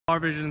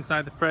RVision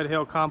inside the Fred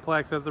Hale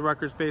complex as the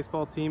Rutgers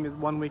baseball team is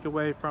 1 week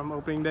away from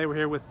opening day. We're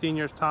here with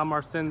seniors Tom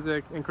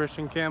Marcinczyk and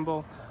Christian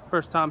Campbell.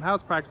 First, Tom,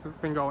 how's practice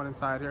been going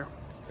inside here?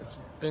 It's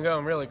been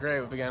going really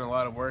great. We've been getting a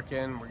lot of work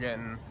in. We're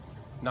getting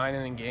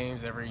 9-inning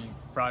games every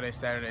Friday,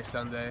 Saturday,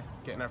 Sunday,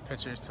 getting our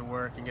pitchers to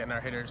work and getting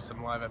our hitters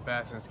some live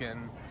at-bats, and it's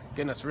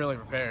getting us really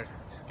prepared,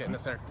 getting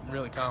us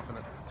really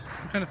confident.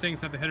 What kind of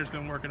things have the hitters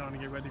been working on to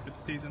get ready for the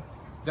season?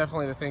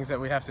 Definitely the things that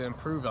we have to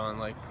improve on,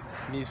 like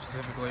me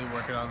specifically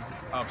working on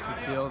opposite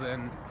field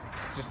and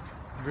just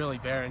really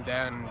bearing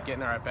down and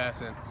getting our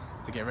at-bats in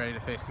to get ready to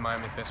face the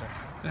Miami pitcher.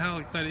 And how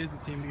excited is the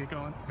team to get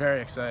going?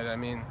 Very excited. I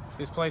mean,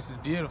 this place is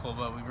beautiful,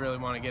 but we really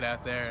want to get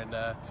out there and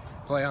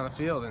play on the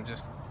field and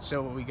just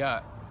show what we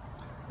got.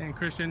 And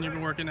Christian, you've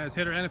been working as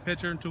hitter and a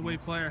pitcher and two-way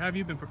player. How have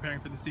you been preparing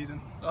for the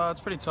season?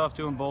 It's pretty tough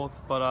doing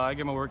both, but I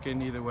get my work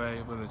in either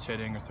way, whether it's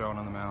hitting or throwing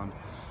on the mound.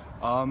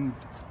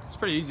 It's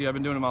pretty easy. I've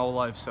been doing it my whole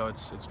life, so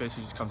it's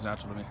basically just comes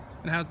natural to me.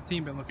 And how's the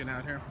team been looking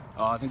out here?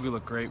 I think we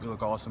look great. We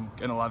look awesome.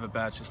 Getting a live at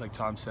bats, just like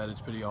Tom said,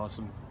 it's pretty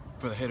awesome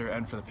for the hitter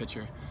and for the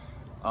pitcher.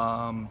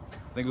 I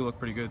think we look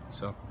pretty good.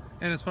 So.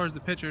 And as far as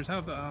the pitchers,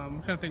 what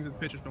kind of things have the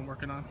pitchers been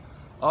working on?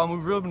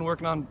 We've really been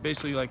working on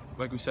basically like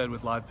we said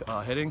with live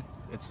hitting.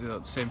 It's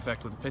the same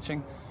effect with the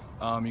pitching.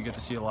 You get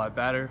to see a live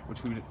batter,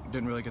 which we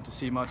didn't really get to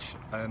see much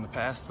in the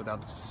past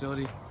without this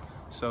facility.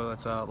 So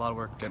that's a lot of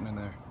work getting in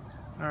there.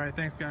 All right,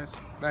 thanks guys.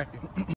 Thank you.